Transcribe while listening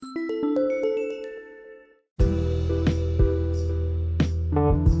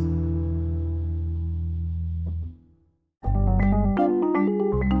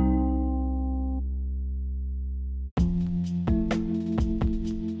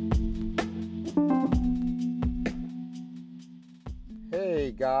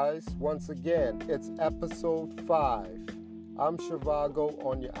guys. Once again, it's episode 5. I'm Shivago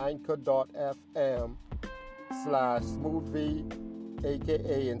on your anchor.fm /smoothie,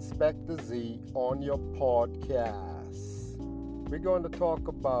 aka Inspector Z, on your podcast. We're going to talk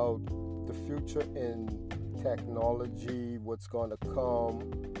about the future in technology, what's going to come,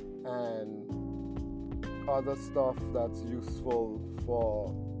 and other stuff that's useful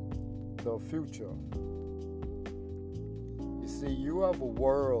for the future. You see, you have a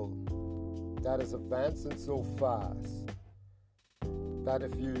world that is advancing so fast that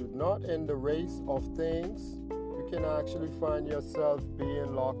if you're not in the race of things, you can actually find yourself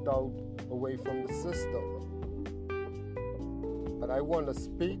being locked out away from the system. But I want to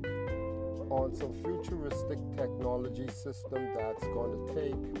speak on some futuristic technology system that's going to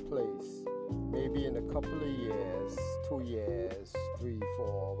take place maybe in a couple of years, 2 years, 3,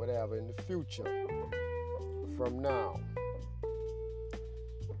 4, whatever, in the future from now.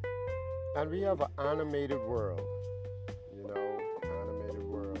 And we have an animated world, and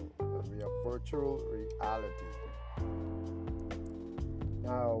we have virtual reality.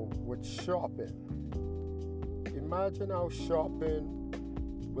 Now, with shopping, imagine how shopping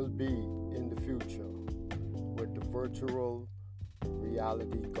will be in the future with the virtual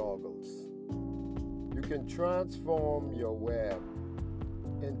reality goggles. You can transform your web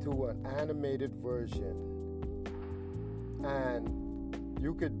into an animated version, and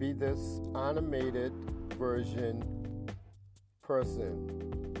you could be this animated version person,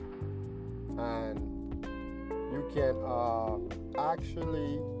 and you can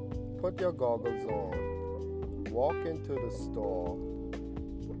actually put your goggles on, walk into the store,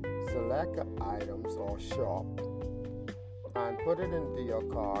 select items or shop, and put it into your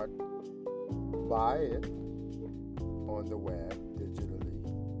cart, buy it on the web digitally,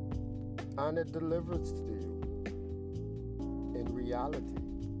 and it delivers to you in reality.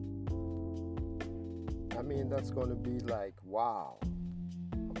 I mean, that's going to be like, wow,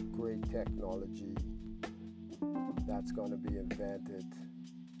 a great technology that's going to be invented.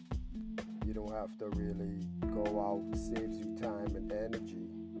 You don't have to really go out, saves you time and energy.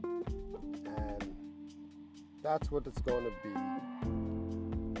 And that's what it's going to be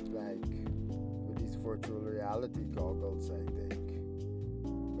like with these virtual reality goggles, I think.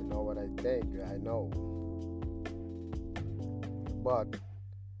 You know what I think? I know. But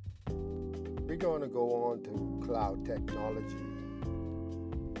we're going to go on to cloud technology.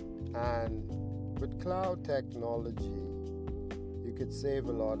 And with cloud technology, you could save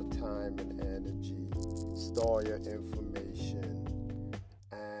a lot of time and energy, store your information,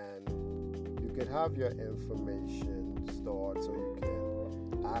 and you could have your information stored so you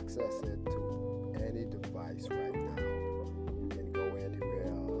can access it to any device right now. You can go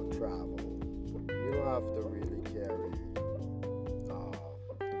anywhere, travel. You don't have to really carry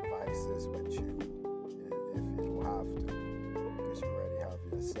devices with you if you don't have to, because you already have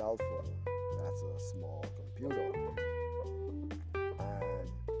your cell phone. That's a small computer, and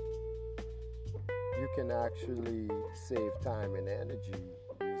you can actually save time and energy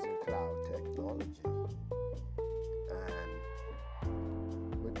using cloud technology. And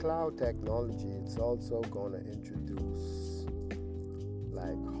with cloud technology, it's also going to introduce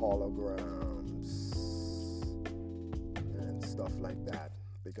like holograms and stuff like that.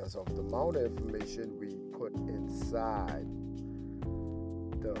 Because of the amount of information we put inside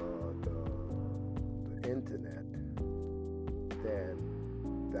the internet, then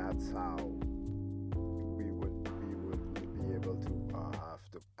that's how we would be able to have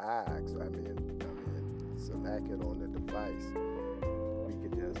to ask. I mean, select it on the device. We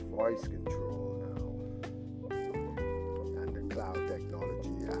could just voice control now, and the cloud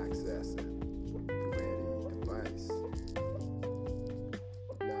technology access it to any device.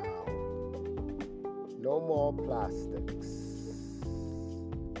 No more plastics.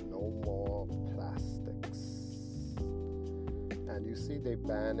 No more plastics. And you see they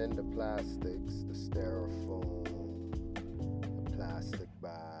banning the plastics, the styrofoam, the plastic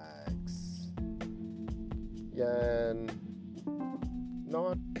bags. Yeah, and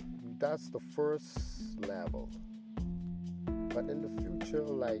that's the first level. But in the future,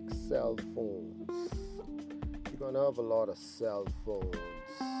 like cell phones, you're going to have a lot of cell phones.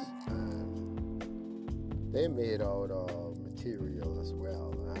 They're made out of material as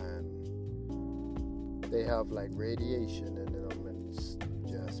well, and they have like radiation in them, and it's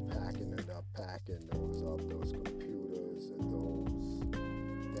just packing those up, those computers and those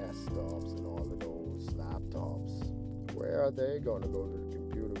desktops and all of those laptops. Where are they going to go? To the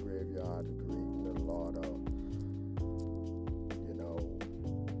computer graveyard, creating a lot of,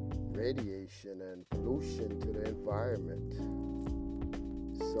 radiation and pollution to the environment.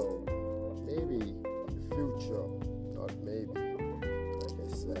 So maybe in the future, not maybe, like I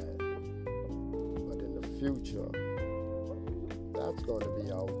said, but in the future, that's going to be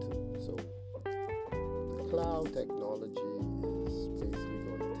out too. So the cloud technology is basically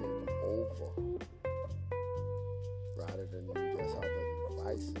going to take over rather than you just have a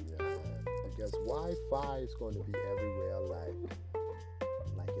device in your hand, because Wi-Fi is going to be everywhere, like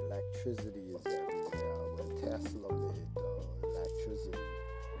electricity is everywhere. When Tesla made electricity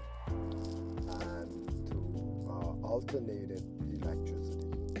and to alternated electricity,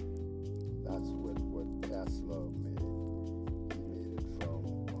 that's what Tesla made. He made it from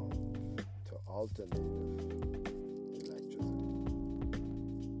to alternative electricity,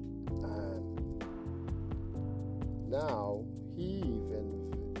 and now he even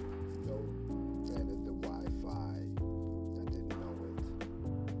invented the Wi-Fi and didn't know it,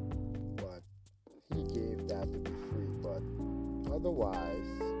 but he gave that to be free. But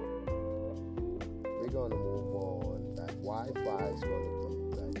otherwise, we're going to move on. That Wi-Fi is going to be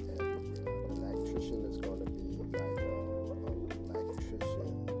like everywhere. The electrician is going to be like an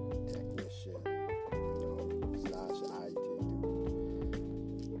electrician, technician, / IT dude,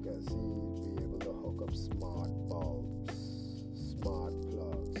 because he'll be able to hook up smart bulbs, smart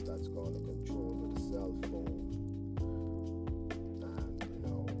plugs that's going to control with a cell phone, and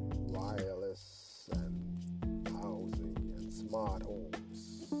wireless and housing and smart homes.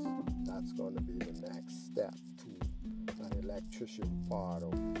 That's going to be the next step to an electrician part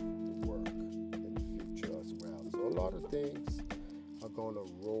of the work in the future as well. So a lot of things are going to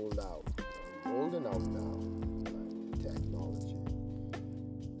roll out, rolling out now, like technology,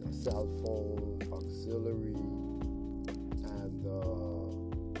 the cell phone auxiliary and the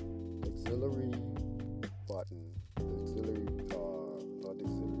auxiliary button, the auxiliary, not the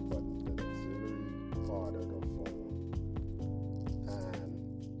auxiliary button, the auxiliary part of the phone, and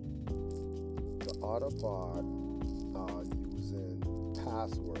the other part using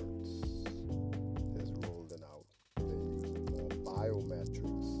passwords is rolling out. They're using more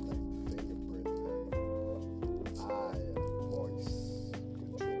biometrics like fingerprint and eye and voice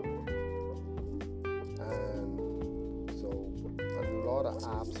control, and so a lot of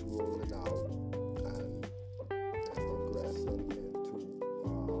apps rolling out, and they're progressing into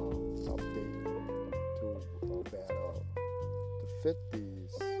updating to better to fit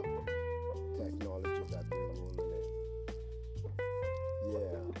these technology that they're rolling in.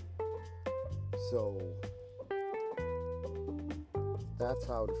 Yeah. So that's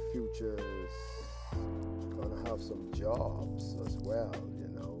how the future is gonna have some jobs as well,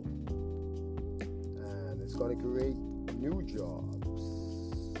 and it's gonna create new jobs.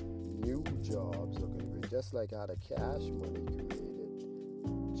 New jobs are gonna create, just like how the cash money created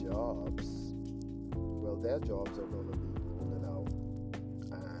jobs. Well, their jobs are gonna be rolling out,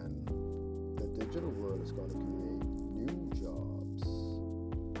 and the digital world is gonna create new jobs.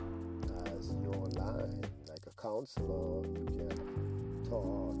 As you're online, like a counselor, you can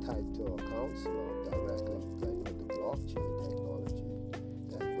type to a counselor directly, like with the blockchain technology,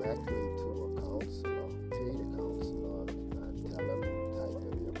 directly to a counselor, pay the counselor, and tell them, type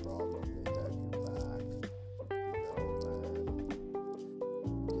in your problem, they type you back, and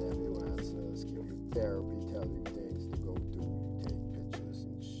give you answers, give you therapy, tell you things to go do, you take pictures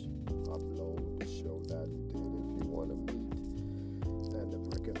and upload to show that you did. If you want to meet, and the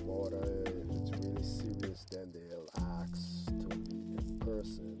brick and mortar, if it's really serious, then they'll ask to meet in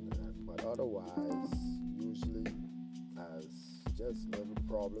person. But otherwise, usually, as just little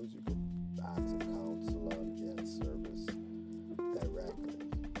problems, you could ask a counselor and get service directly.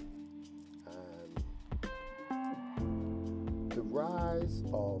 And the rise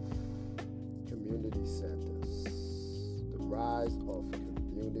of community centers,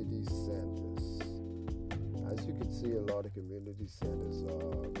 as you can see, a lot of community centers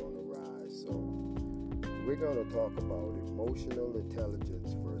are going to rise. So we're going to talk about emotional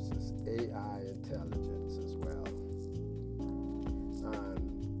intelligence versus AI intelligence as well.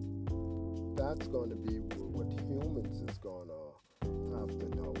 And that's going to be what humans is going to have to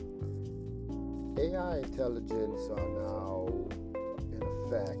know. AI intelligence are now in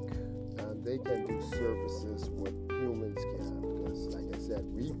effect, and they can do services what humans can, because like I said,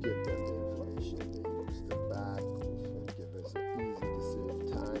 we give them the information, they use the back and give us easy to save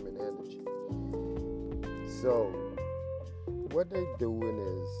time and energy. So what they're doing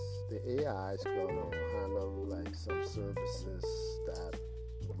is the AI is going to handle like some services that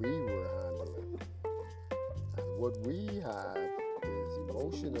we were handling, and what we have is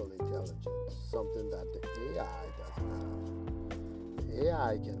emotional intelligence, something that the AI doesn't have. The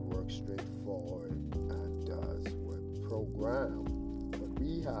AI can work straightforward and does what program, but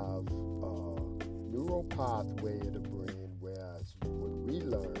we have a neural pathway in the brain, whereas what we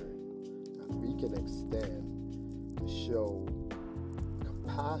learn and we can extend to show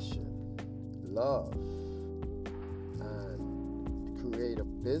compassion, love, and create a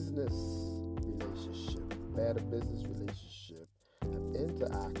business relationship, better business relationship, and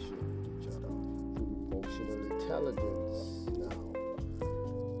interaction with each other through emotional intelligence now.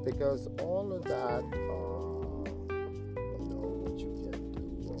 Because all of that, what you can do,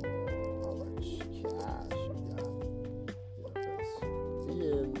 or how much cash you got, because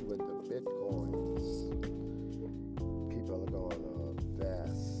being with the Bitcoins, people are going to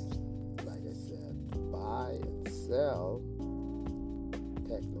invest, like I said, buy and sell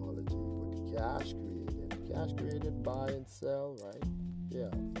technology with the cash created. Cash created, buy and sell, right?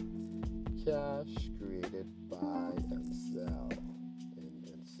 Yeah. Cash created, buy and sell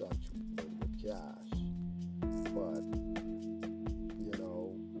in such with cash. But,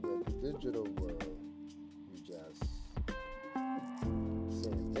 with the digital world, you just,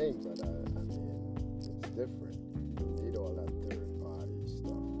 same thing, but I mean, it's different. You need all that third party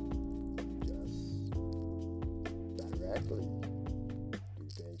stuff. You just directly do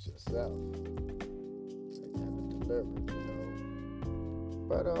things yourself and have it delivered,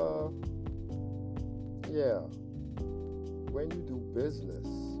 But, yeah, when you do business,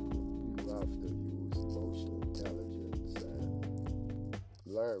 you have to use emotional intelligence and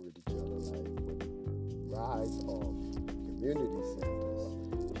learn with each other. Like with the rise of community centers,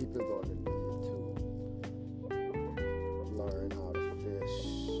 people are going to need to learn how to fish,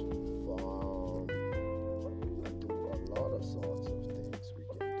 farm, and do a lot of sorts of things we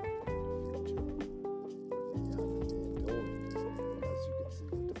can do in the future. We haven't been doing, as you can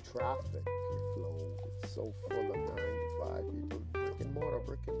see with the traffic flow. It's so full of 9 to 5 people, brick and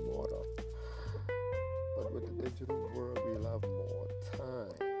mortar. But with the digital world, we'll have more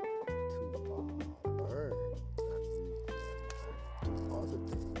time to learn and do other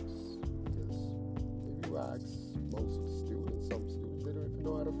things. Because if you ask most of the students, some students, they don't even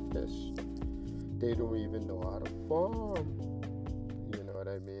know how to fish. They don't even know how to farm. You know what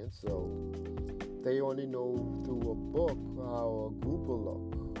I mean? So they only know through a book how a group will look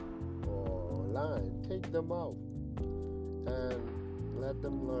or line. Take them out and let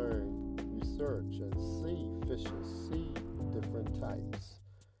them learn, research, and see fishes, see different types.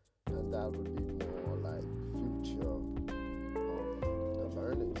 And that would be more like future of the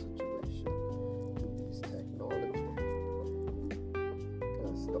learning situation through these technology.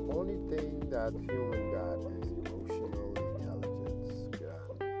 Because the only thing that human got is emotional intelligence.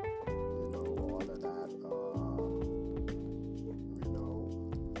 All of that,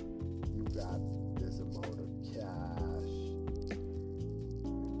 you got this amount of cash,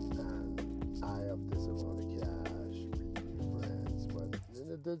 and I have this amount of cash, we be friends. But in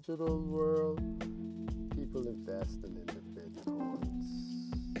the digital world, people investing in the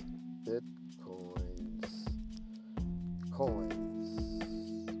coins,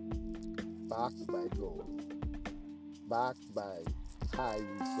 backed by gold, backed by high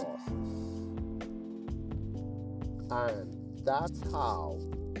resources. And that's how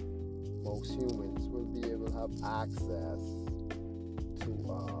most humans will be able to have access to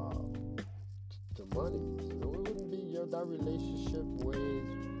money. So it wouldn't be that relationship ways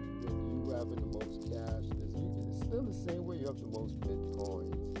when you having the most cash. It's still the same way you have the most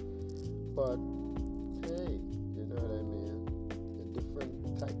Bitcoins. But hey, you know what I mean? A different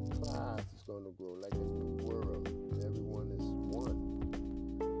type class is going to grow, like a new world. Everyone is one.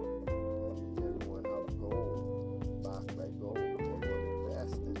 Everyone have gold, backed by gold. Everyone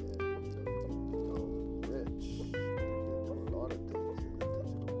invested in it. You can become rich. You can do a lot of things in the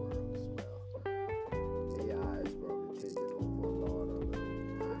digital world as well. AI is probably taking over a lot of the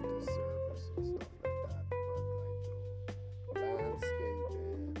handy service and stuff like that. But like the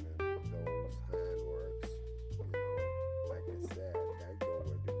landscaping and those handworks, like I said, that go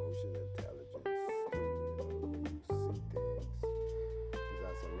with emotional intelligence too. The way you see things. Because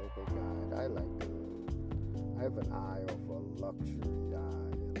as a local guide, I have an eye of a luxury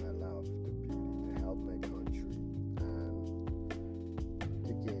eye, and I love the beauty to help my country and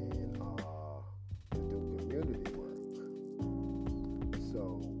to gain to do community work. So,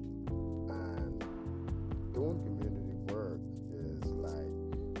 and doing community work is like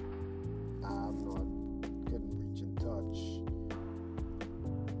couldn't reach in touch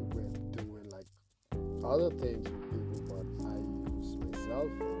with doing like other things with people, but I use my cell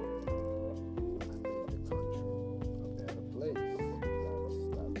phone. I make the country a better place.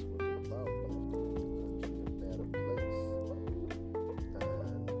 That's what it's about. You have to make the country a better place.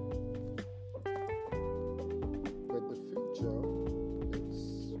 And with the future, it's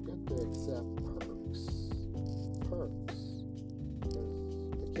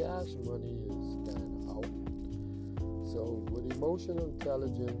cash money is kind of out. So with emotional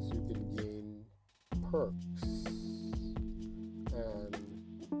intelligence, you can gain perks. And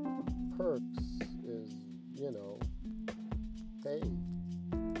perks is, hey,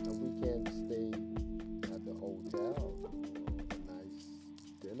 a weekend stay at the hotel, a nice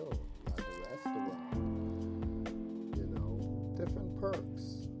dinner at the restaurant, different perks.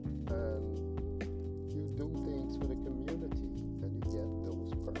 And you do things for the community and you get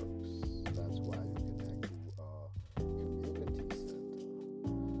those perks. That's why you connect to a community center.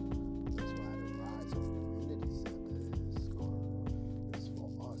 That's why the rise of community center is for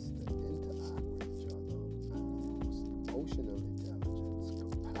us to interact with each other and use emotional intelligence,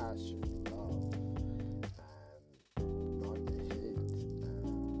 compassion, love, and not the hate and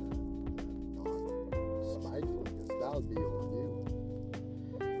not spiteful, because that'll be on you.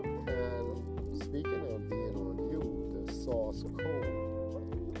 And speaking of being on you, the source code,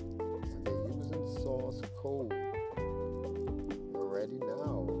 and they're using source code already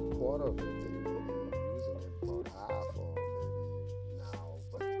now. Quarter of it they're really using it, about half or maybe now,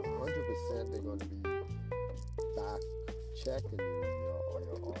 but 100% they're going to be back checking you, your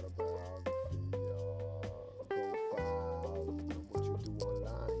autobiography, your profile, what you do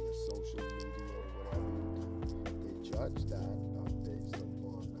online, your social media, whatever you do. They judge that based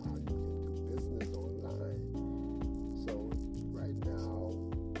upon how you can do business online. So right now,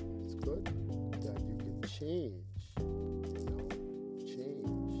 it's good that you can change and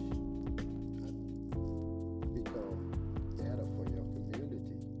become better for your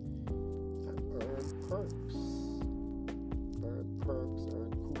community and earn perks.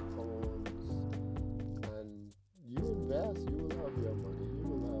 Earn coupons, and you invest, you will have your money, you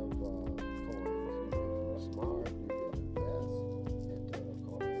will have coins. If you're smart, you can invest into a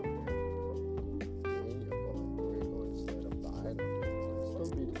coin and gain your coin, grow your coin instead of buying them. It'll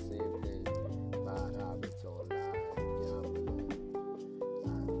still be the same thing, bad habits online, gambling,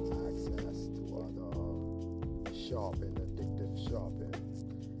 and access to other shopping, addictive shopping.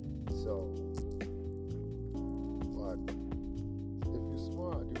 So, but if you're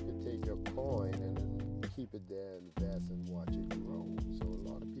smart, you can take your coin and then keep it there, invest, and watch it grow. So a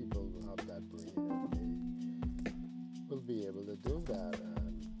lot of people have that brain and they will be able to do that.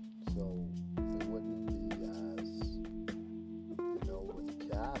 And so it wouldn't be as, with the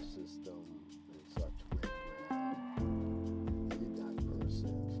cash system in such a way where you need that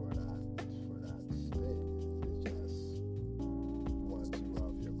person for that state. It's just once you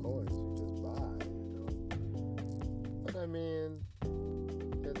have your coins, you just buy, But I mean,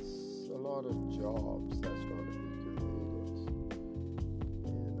 it's a lot of jobs that's going to be created.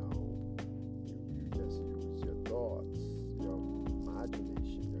 You just use your thoughts, your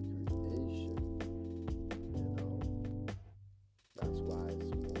imagination, your creation. That's why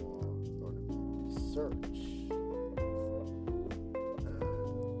it's more going to be research.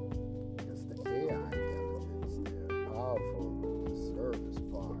 And it's the AI intelligence, they're powerful with the service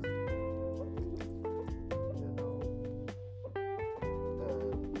part.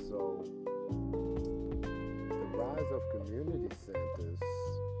 So the rise of community centers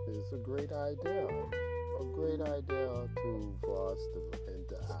is a great idea. A great idea for us to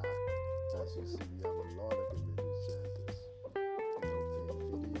interact. As you see, we have a lot of community centers. Play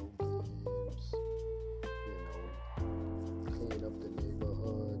video games, clean up the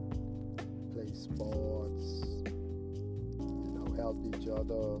neighborhood, play sports, help each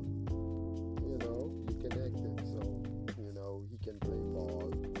other. You connected. So, he can play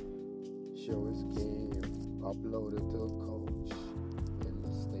ball, show his game, upload it to a coach in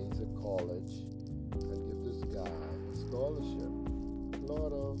the States of college, and give this guy a scholarship. A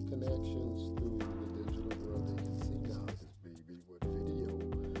lot of connections through the digital world. They can see now this baby with video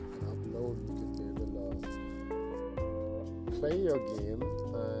and upload. You can be able to play your game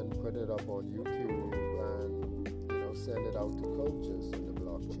and put it up on YouTube and send it out to coaches in the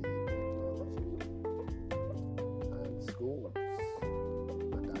blockchain technology and schools.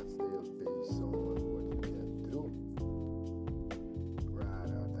 And that's still based on what you can do,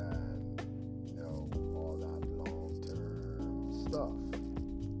 rather than all that long-term stuff.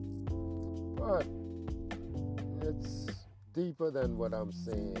 But it's deeper than what I'm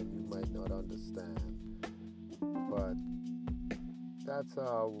saying. You might not understand, but that's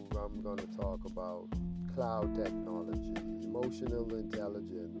how I'm going to talk about cloud technology, emotional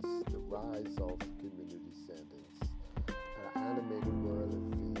intelligence, the rise of community centers, an animated world of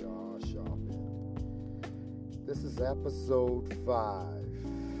VR shopping. This is episode 5.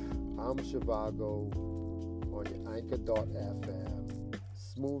 I'm Shivago on your Anchor.fm,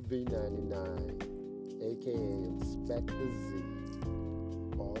 Smooth V99, aka Inspector Z,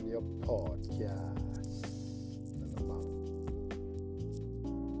 on your podcast. And I'm out.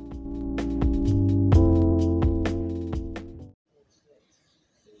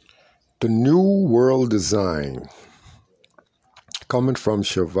 The New World Design, coming from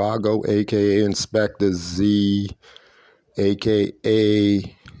Shivago, aka Inspector Z,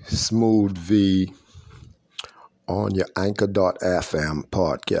 aka Smooth V, on your Anchor.fm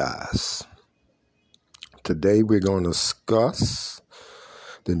podcast. Today we're going to discuss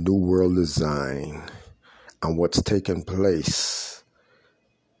the New World Design and what's taking place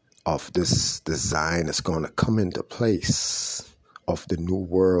of this design that's going to come into place of the New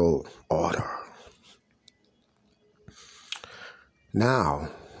World Order. Now,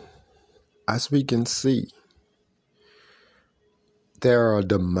 as we can see, there are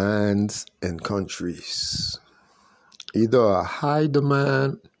demands in countries, either a high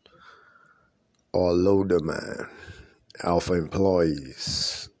demand or low demand of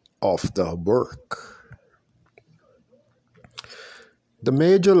employees of the work. The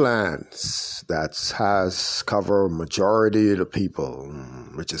major lands that has covered majority of the people,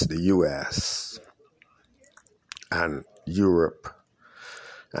 which is the US and Europe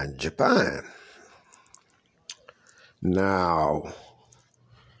and Japan. Now,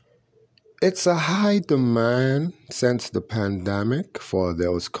 it's a high demand since the pandemic for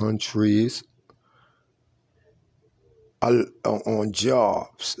those countries on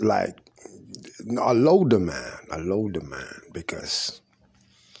jobs, like a low demand, because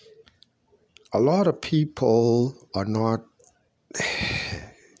a lot of people are not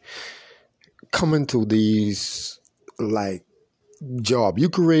coming to these like job. You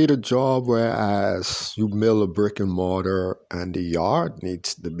create a job whereas you mill a brick and mortar and the yard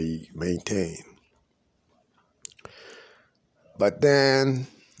needs to be maintained. But then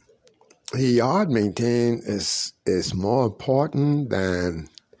the yard maintained is more important than,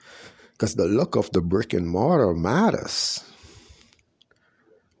 because the look of the brick and mortar matters.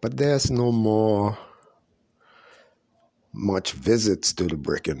 But there's no more much visits to the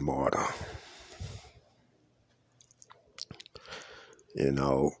brick and mortar.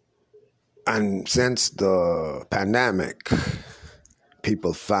 And since the pandemic,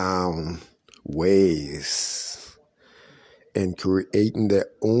 people found ways in creating their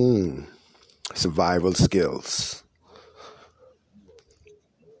own survival skills.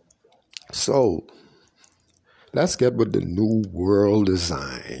 So, let's get with the New World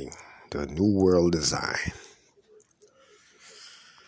Design. The New World Design.